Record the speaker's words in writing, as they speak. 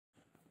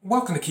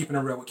Welcome to Keeping It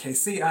Real with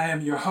KC. I am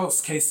your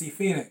host, KC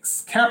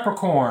Phoenix.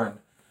 Capricorn,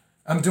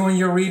 I'm doing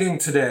your reading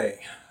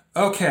today.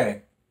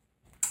 Okay,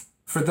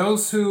 for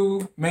those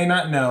who may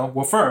not know,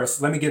 well,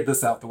 first, let me get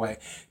this out the way.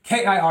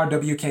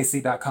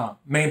 KIRWKC.com,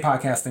 main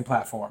podcasting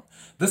platform.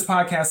 This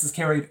podcast is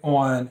carried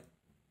on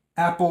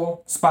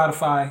Apple,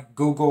 Spotify,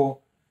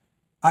 Google,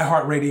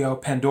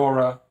 iHeartRadio,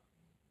 Pandora.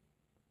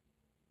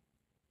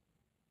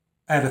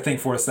 I had to think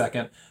for a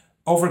second.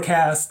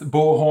 Overcast,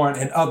 Bullhorn,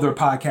 and other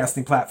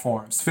podcasting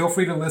platforms. Feel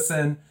free to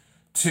listen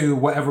to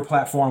whatever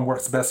platform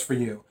works best for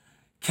you.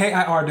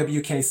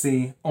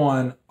 KIRWKC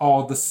on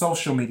all the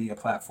social media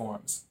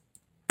platforms.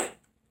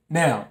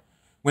 Now,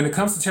 when it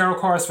comes to tarot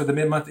cards for the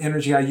mid-month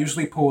energy, I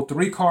usually pull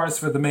 3 cards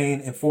for the main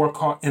and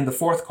the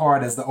fourth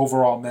card as the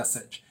overall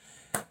message.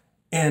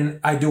 And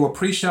I do a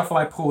pre-shuffle.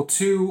 I pull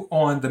 2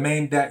 on the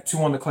main deck, 2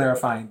 on the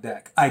clarifying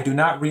deck. I do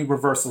not read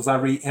reversals. I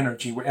read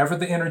energy. Wherever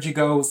the energy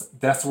goes,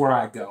 that's where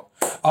I go.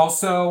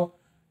 Also,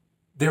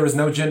 there is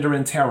no gender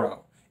in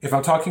tarot. If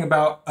I'm talking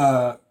about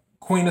a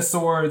Queen of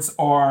Swords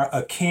or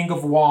a King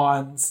of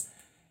Wands,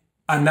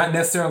 I'm not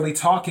necessarily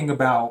talking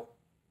about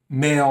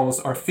males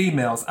or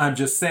females. I'm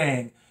just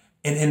saying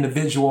an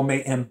individual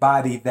may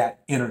embody that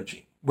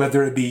energy,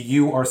 whether it be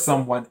you or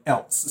someone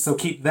else. So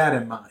keep that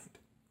in mind.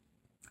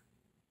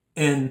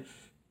 And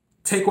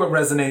take what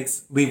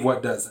resonates, leave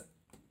what doesn't.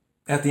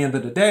 At the end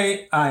of the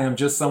day, I am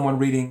just someone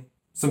reading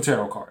some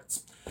tarot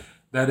cards.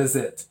 That is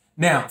it.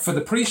 Now, for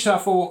the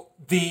pre-shuffle,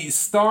 the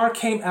star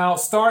came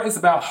out. Star is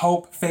about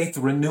hope, faith,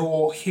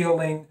 renewal,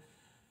 healing.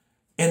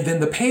 And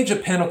then the Page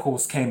of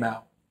Pentacles came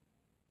out.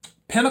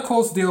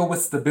 Pentacles deal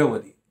with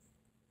stability.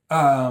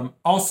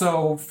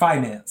 Also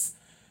finance.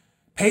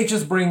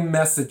 Pages bring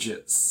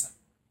messages.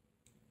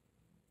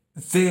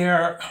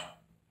 The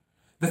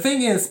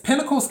thing is,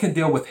 Pentacles can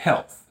deal with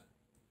health,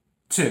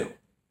 too.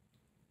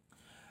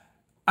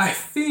 I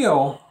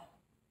feel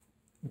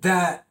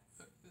that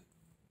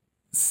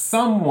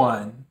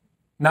someone,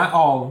 not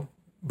all,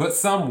 but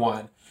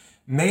someone,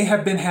 may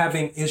have been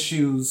having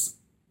issues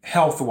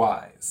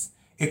health-wise.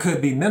 It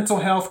could be mental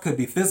health, could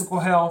be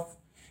physical health,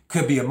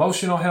 could be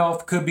emotional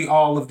health, could be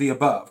all of the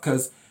above,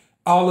 because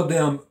all of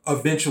them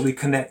eventually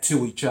connect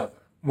to each other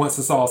once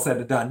it's all said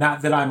and done.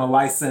 Not that I'm a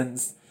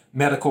licensed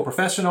medical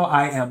professional.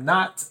 I am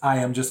not. I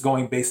am just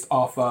going based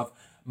off of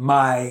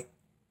my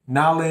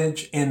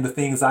knowledge and the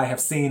things I have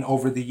seen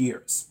over the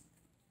years.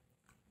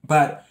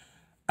 But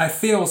I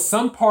feel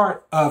some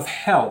part of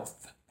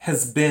health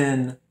has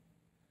been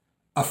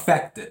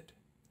affected,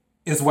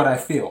 is what I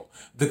feel.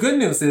 The good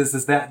news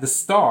is that the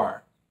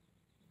star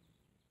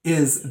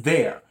is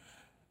there.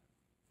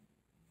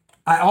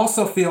 I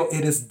also feel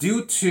it is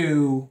due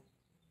to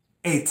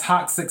a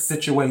toxic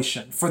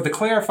situation. For the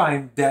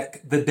clarifying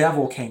deck, the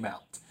devil came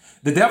out.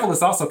 The devil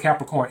is also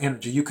Capricorn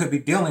energy. You could be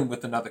dealing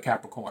with another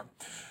Capricorn.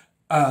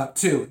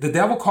 Too. The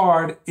devil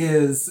card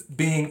is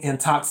being in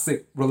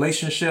toxic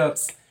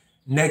relationships,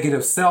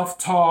 negative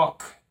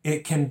self-talk.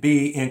 It can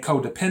be in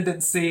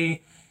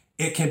codependency.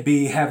 It can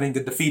be having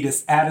a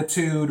defeatist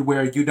attitude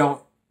where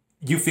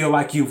you feel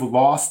like you've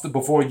lost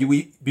before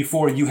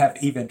you have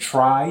even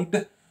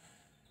tried.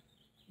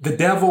 The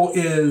devil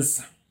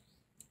is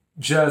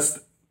just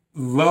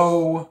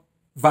low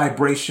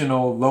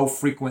vibrational, low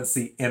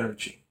frequency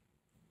energy.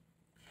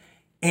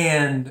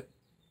 And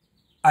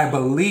I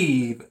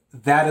believe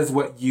that is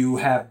what you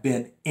have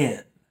been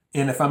in.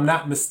 And if I'm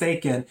not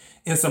mistaken,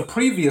 in some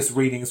previous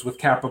readings with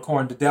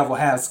Capricorn, the devil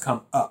has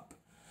come up.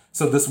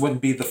 So this wouldn't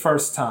be the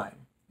first time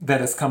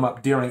that has come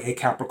up during a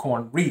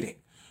Capricorn reading.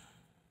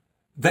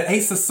 The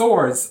Ace of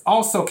Swords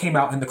also came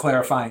out in the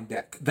clarifying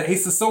deck. The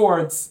Ace of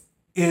Swords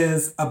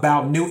is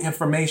about new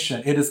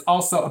information. It is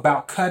also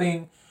about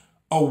cutting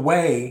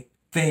away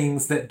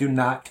things that do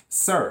not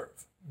serve,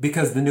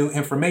 because the new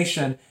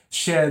information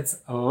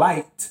sheds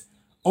light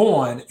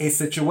on a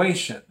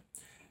situation.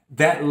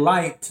 That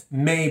light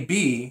may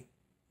be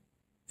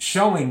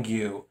showing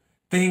you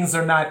things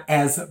are not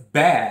as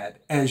bad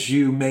as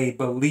you may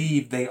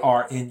believe they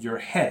are in your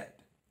head.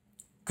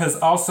 Because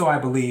also I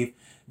believe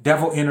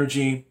devil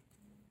energy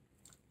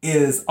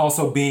is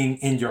also being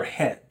in your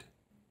head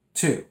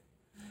too.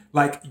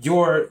 Like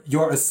you're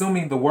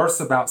assuming the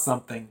worst about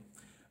something,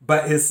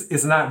 but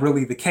it's not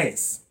really the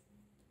case.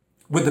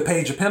 With the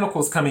Page of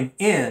Pentacles coming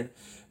in,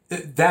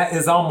 that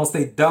is almost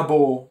a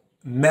double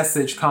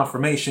message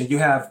confirmation. You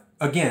have,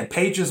 again,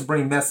 pages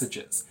bring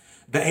messages.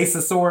 The Ace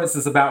of Swords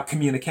is about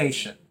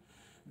communication.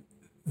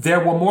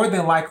 There will more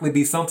than likely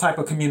be some type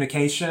of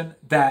communication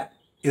that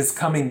is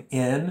coming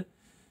in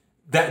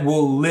that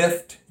will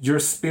lift your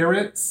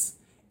spirits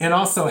and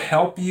also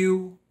help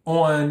you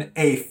on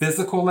a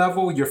physical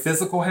level, your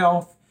physical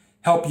health,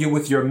 help you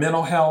with your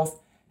mental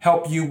health,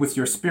 help you with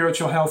your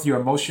spiritual health, your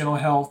emotional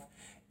health,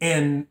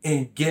 and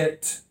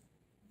get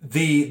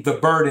the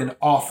burden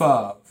off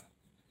of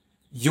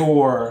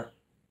your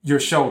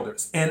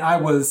shoulders. And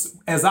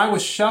as I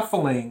was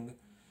shuffling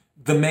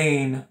the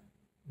main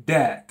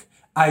deck,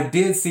 I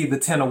did see the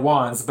Ten of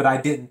Wands, but I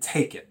didn't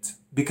take it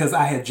because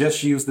I had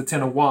just used the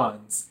Ten of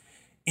Wands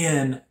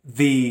in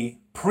the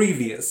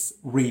previous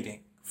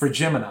reading for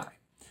Gemini.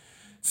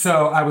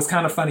 So I was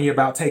kind of funny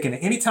about taking it.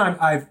 Anytime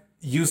I've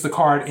used the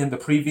card in the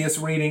previous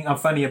reading, I'm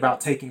funny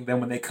about taking them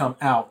when they come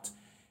out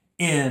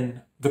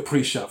in the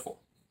pre-shuffle.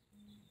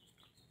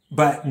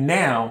 But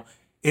now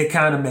it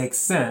kind of makes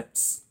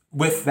sense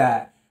with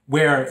that,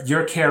 where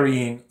you're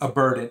carrying a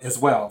burden as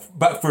well,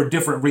 but for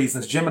different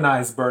reasons.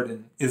 Gemini's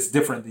burden is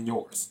different than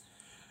yours.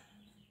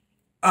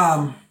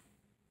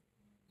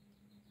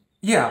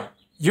 Yeah,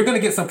 you're going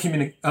to get some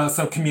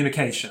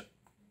communication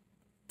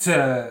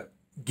to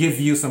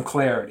give you some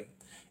clarity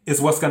is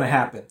what's going to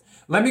happen.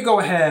 Let me go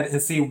ahead and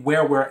see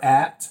where we're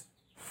at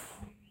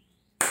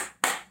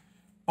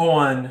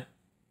on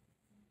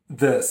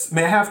this.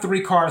 May I have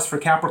 3 cards for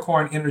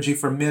Capricorn energy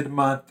for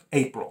mid-month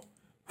April?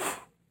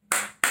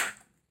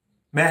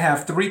 May I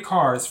have 3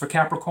 cards for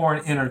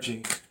Capricorn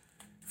energy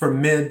for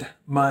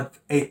mid-month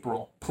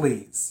April,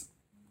 please?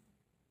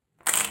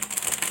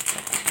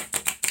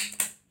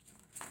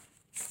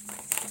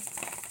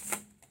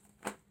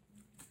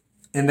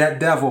 And that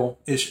devil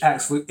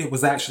it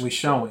was actually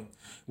showing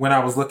when I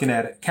was looking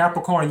at it.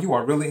 Capricorn, you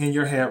are really in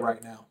your head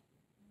right now.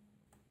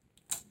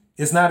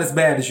 It's not as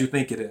bad as you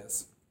think it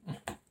is.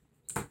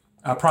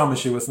 I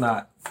promise you it's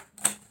not.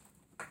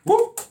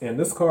 Whoop! And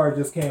this card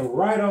just came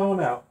right on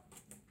out.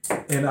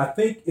 And I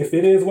think if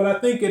it is what I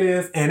think it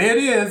is, and it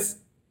is,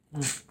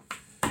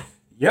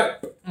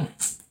 yep.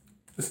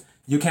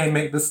 You can't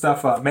make this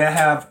stuff up. May I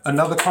have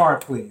another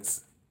card,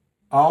 please?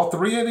 All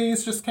 3 of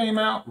these just came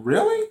out?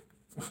 Really?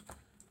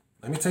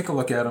 Let me take a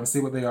look at them, see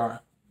what they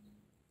are.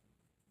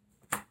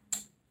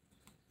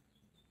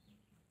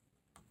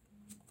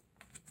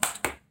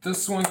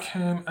 This one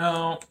came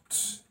out.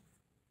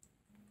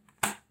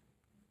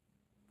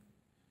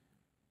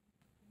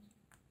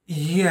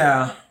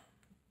 Yeah.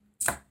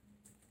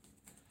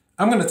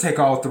 I'm going to take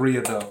all 3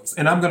 of those,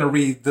 and I'm going to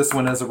read this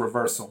one as a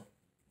reversal.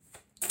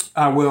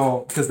 I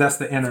will, because that's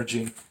the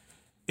energy.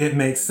 It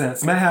makes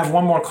sense. May I have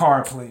one more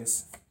card,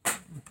 please?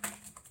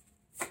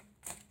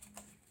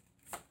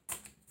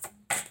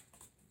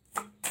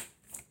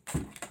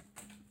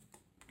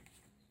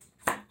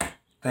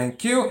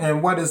 Thank you.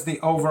 And what is the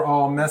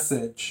overall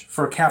message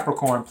for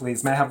Capricorn,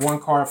 please? May I have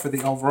one card for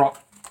the overall?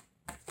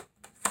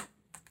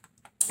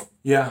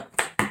 Yeah,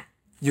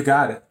 you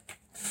got it.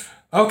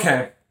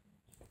 Okay.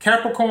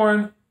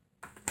 Capricorn,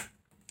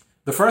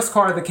 the first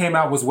card that came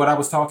out was what I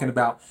was talking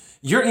about.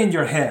 You're in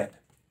your head.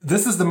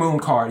 This is the moon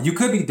card. You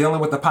could be dealing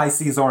with a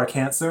Pisces or a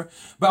Cancer,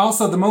 but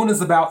also the moon is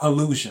about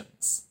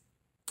illusions.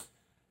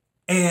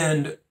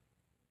 And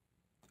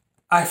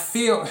I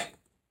feel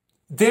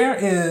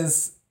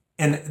there's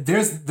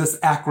this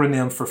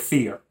acronym for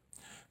fear.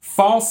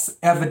 False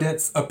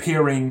evidence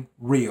appearing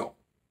real.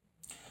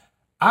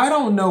 I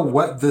don't know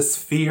what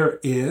this fear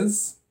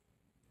is,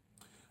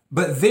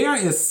 but there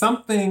is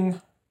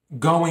something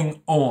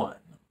going on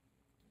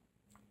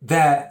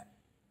that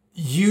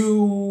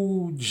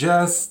you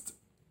just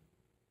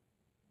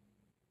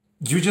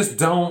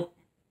don't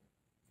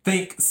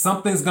think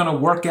something's going to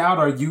work out,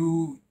 or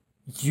you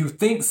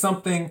think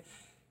something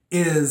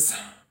is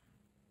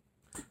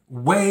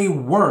way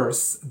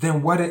worse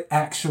than what it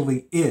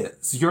actually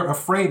is. You're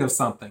afraid of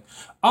something.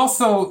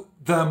 Also,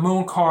 the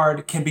moon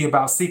card can be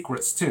about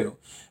secrets too.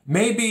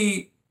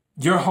 Maybe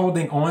you're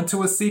holding on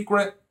to a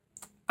secret.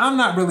 I'm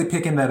not really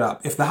picking that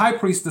up. If the High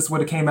Priestess would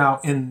have came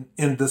out in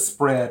this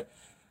spread,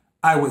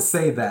 I would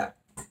say that.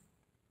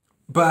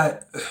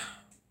 But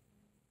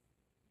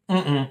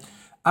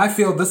I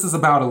feel this is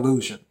about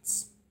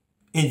illusions.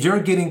 And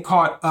you're getting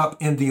caught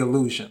up in the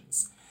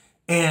illusions.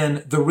 And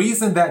the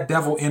reason that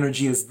devil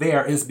energy is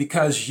there is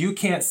because you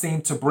can't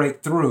seem to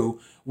break through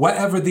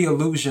whatever the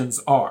illusions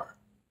are.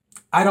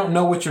 I don't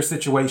know what your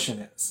situation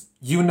is.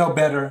 You know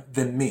better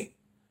than me.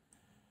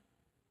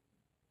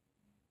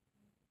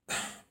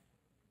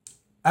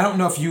 I don't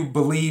know if you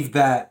believe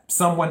that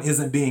someone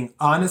isn't being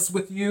honest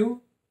with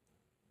you,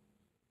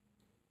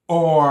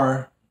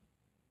 or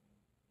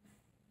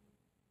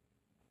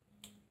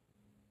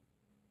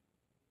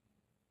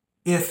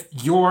if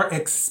you're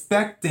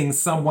expecting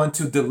someone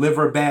to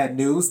deliver bad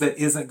news that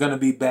isn't going to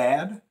be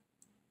bad.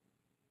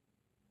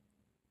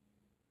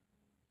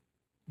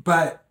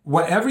 But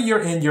whatever you're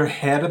in your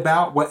head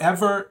about,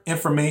 whatever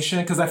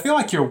information, because I feel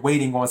like you're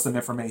waiting on some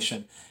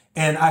information.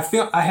 And I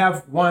feel I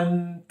have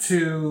 1,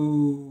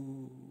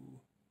 2,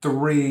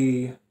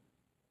 3,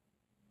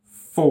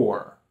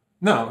 4.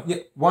 No, yeah,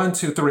 1,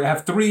 2, 3. I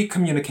have 3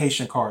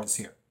 communication cards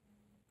here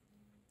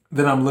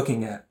that I'm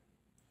looking at.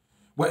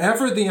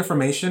 Whatever the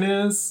information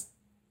is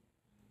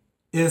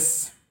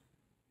it's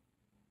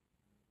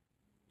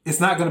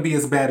not going to be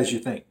as bad as you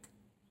think.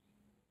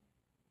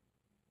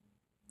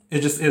 It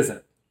just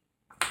isn't.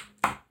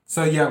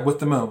 So yeah, with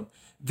the moon.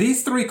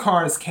 These 3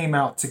 cards came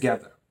out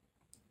together.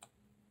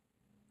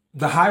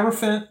 The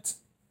Hierophant,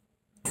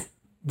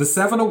 the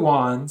 7 of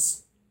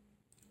Wands,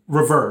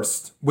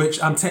 reversed, which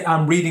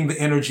I'm reading the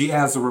energy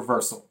as a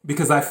reversal,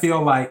 because I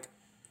feel like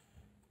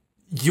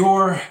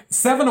your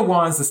 7 of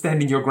Wands is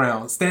standing your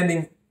ground,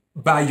 standing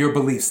by your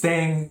beliefs,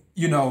 staying,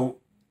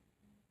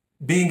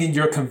 being in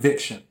your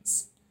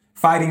convictions,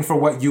 fighting for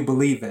what you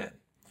believe in.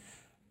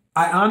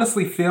 I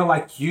honestly feel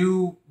like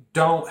you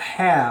don't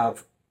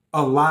have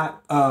a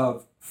lot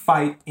of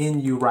fight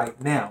in you right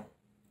now.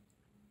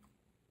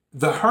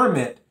 The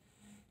Hermit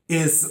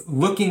is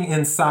looking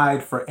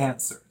inside for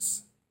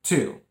answers,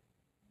 too.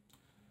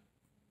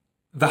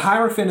 The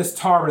Hierophant is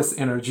Taurus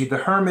energy. The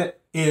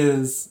Hermit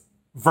is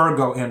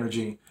Virgo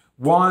energy.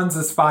 Wands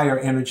is fire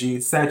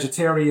energy.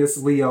 Sagittarius,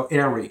 Leo,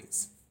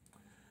 Aries.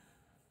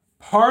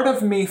 Part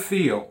of me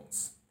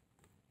feels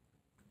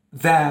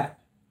that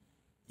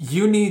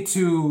you need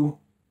to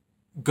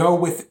go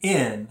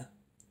within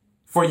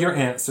for your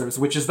answers,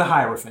 which is the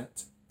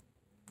Hierophant.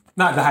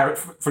 Not the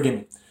Hierophant, forgive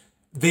me.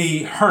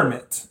 The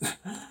Hermit.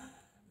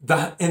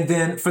 And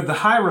then for the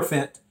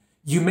Hierophant,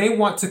 you may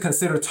want to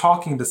consider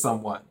talking to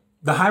someone.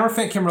 The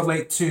Hierophant can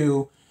relate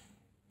to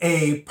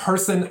a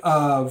person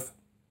of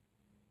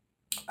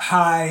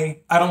high,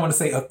 I don't want to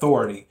say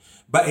authority,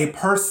 but a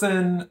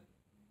person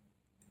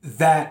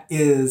that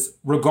is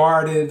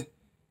regarded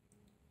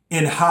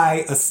in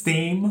high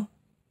esteem,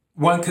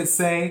 one could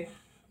say,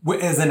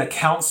 as in a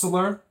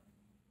counselor.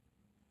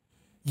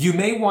 You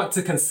may want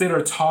to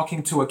consider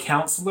talking to a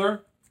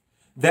counselor.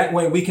 That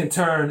way we can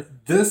turn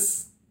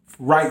this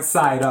right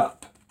side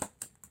up,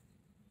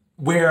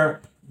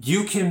 where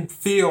you can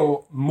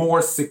feel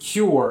more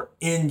secure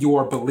in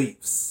your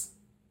beliefs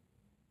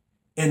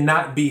and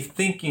not be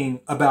thinking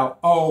about,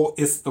 oh,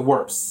 it's the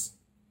worst.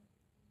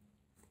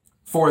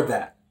 For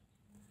that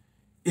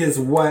is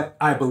what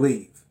I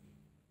believe.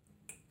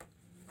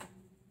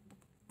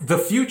 The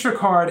future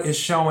card is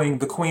showing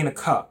the Queen of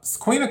Cups.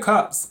 Queen of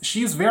Cups,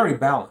 she's very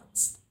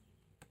balanced.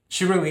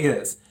 She really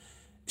is.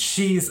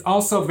 She's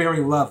also very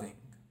loving,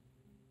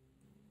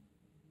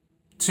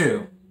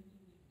 too.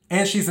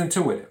 And she's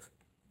intuitive.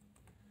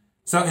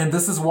 So, and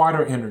this is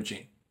water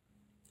energy.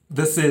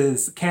 This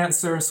is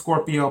Cancer,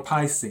 Scorpio,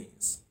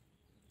 Pisces.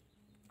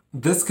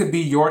 This could be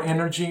your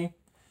energy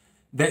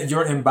that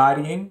you're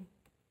embodying,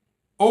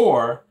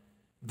 or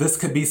this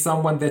could be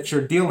someone that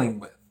you're dealing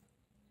with.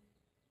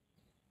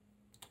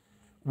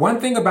 One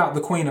thing about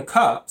the Queen of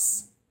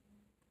Cups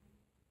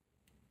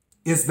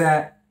is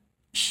that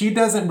she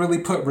doesn't really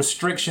put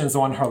restrictions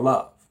on her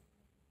love.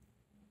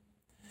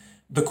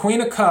 The Queen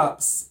of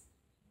Cups,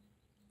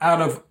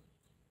 out of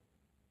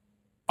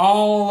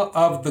all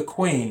of the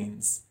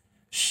queens,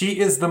 she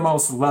is the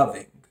most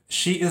loving.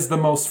 She is the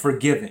most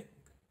forgiving.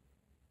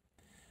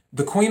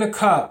 The Queen of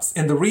Cups,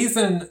 and the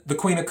reason the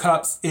Queen of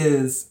Cups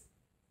is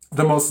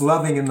the most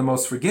loving and the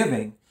most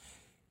forgiving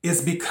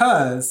is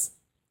because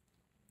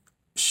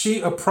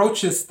she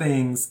approaches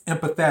things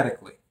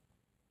empathetically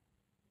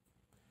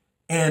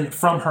and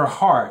from her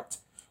heart,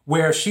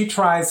 where she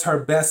tries her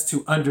best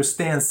to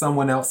understand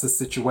someone else's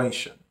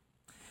situation.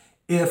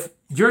 If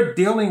you're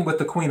dealing with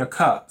the Queen of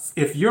Cups,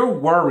 if you're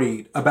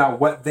worried about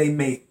what they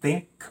may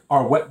think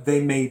or what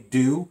they may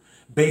do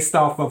based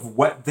off of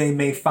what they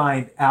may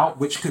find out,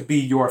 which could be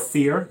your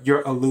fear,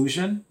 your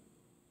illusion,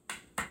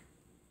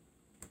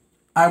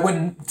 I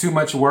wouldn't too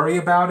much worry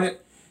about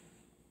it.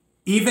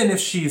 Even if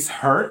she's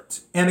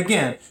hurt, and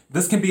again,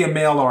 this can be a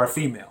male or a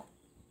female.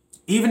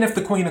 Even if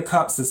the Queen of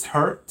Cups is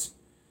hurt,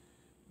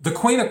 the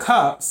Queen of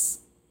Cups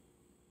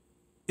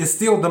is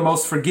still the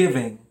most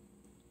forgiving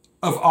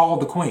of all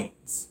the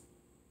queens.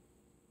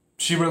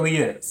 She really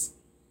is.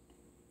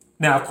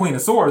 Now, if Queen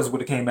of Swords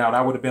would have came out,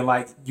 I would have been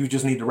like, you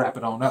just need to wrap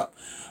it on up.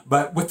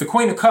 But with the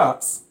Queen of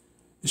Cups,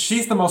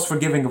 she's the most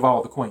forgiving of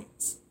all the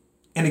queens.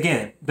 And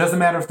again, doesn't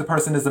matter if the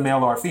person is a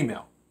male or a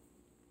female.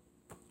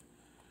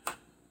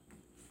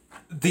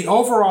 The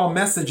overall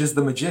message is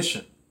the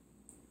Magician.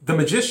 The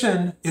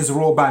Magician is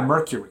ruled by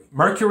Mercury.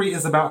 Mercury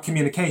is about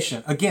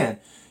communication. Again,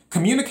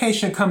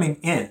 communication coming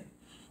in,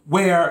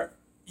 where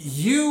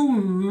you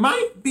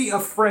might be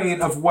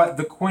afraid of what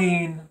the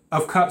Queen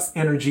of Cups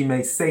energy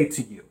may say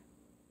to you.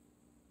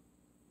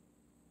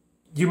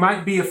 You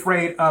might be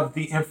afraid of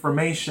the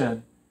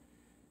information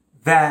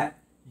that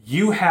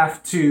you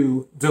have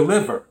to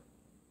deliver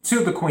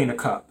to the Queen of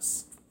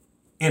Cups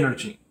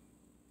energy.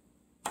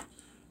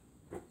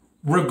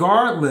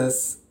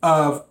 Regardless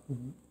of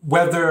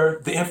whether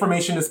the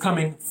information is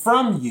coming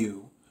from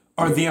you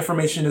or the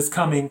information is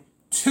coming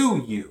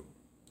to you,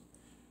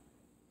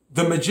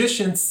 the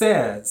Magician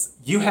says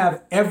you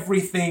have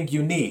everything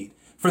you need.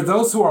 For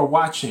those who are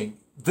watching,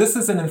 this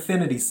is an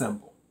infinity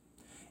symbol.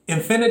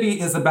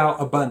 Infinity is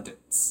about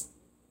abundance.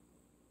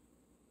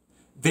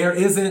 There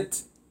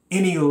isn't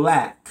any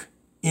lack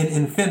in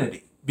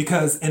infinity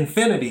because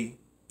infinity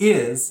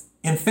is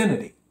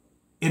infinity.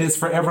 It is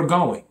forever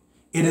going.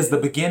 It is the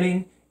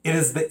beginning. It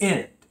is the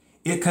end.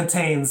 It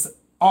contains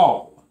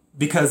all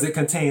because it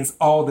contains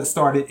all that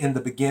started in the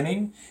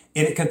beginning,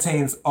 and it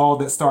contains all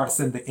that starts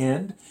in the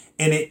end,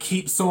 and it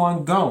keeps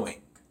on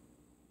going.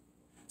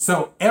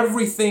 So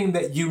everything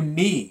that you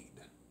need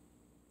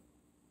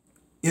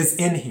is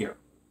in here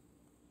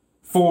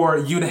for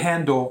you to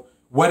handle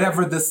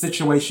whatever this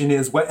situation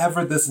is,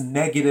 whatever this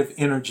negative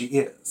energy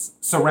is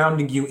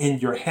surrounding you in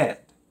your head.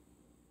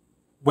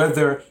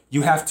 Whether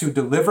you have to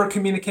deliver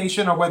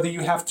communication or whether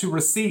you have to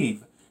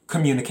receive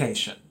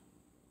communication.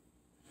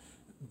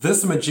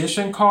 This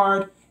Magician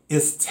card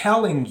is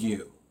telling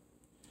you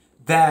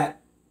that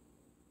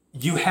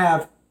you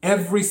have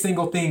every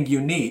single thing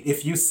you need.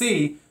 If you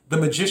see, the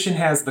magician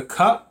has the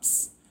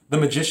cups, the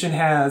magician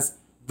has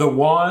the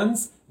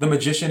wands, the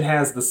magician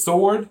has the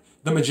sword,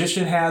 the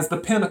magician has the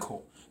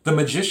pentacle. The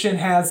magician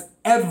has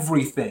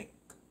everything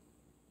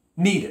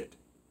needed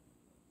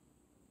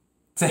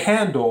to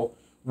handle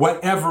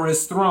whatever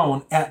is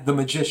thrown at the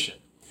magician.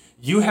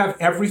 You have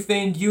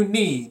everything you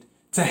need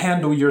to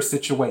handle your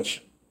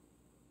situation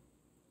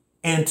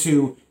and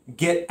to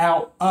get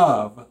out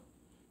of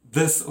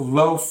this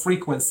low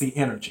frequency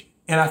energy.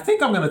 And I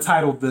think I'm going to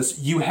title this,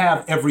 You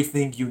Have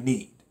Everything You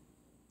Need,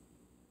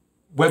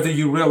 whether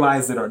you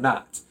realize it or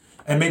not.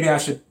 And maybe I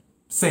should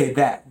say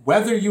that,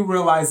 whether you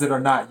realize it or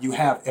not, you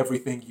have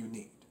everything you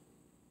need.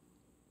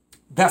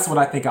 That's what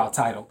I think I'll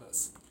title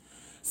this.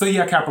 So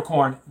yeah,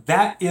 Capricorn,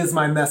 that is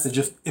my message.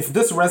 If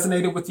this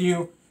resonated with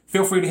you,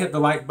 feel free to hit the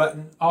like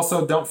button.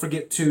 Also, don't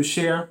forget to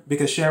share,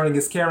 because sharing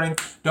is caring.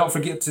 Don't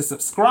forget to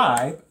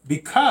subscribe,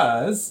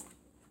 because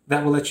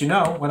that will let you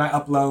know when I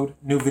upload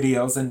new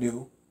videos and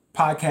new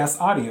podcast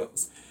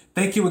audios.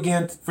 Thank you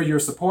again for your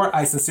support.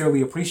 I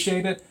sincerely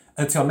appreciate it.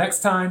 Until next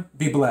time,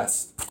 be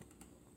blessed.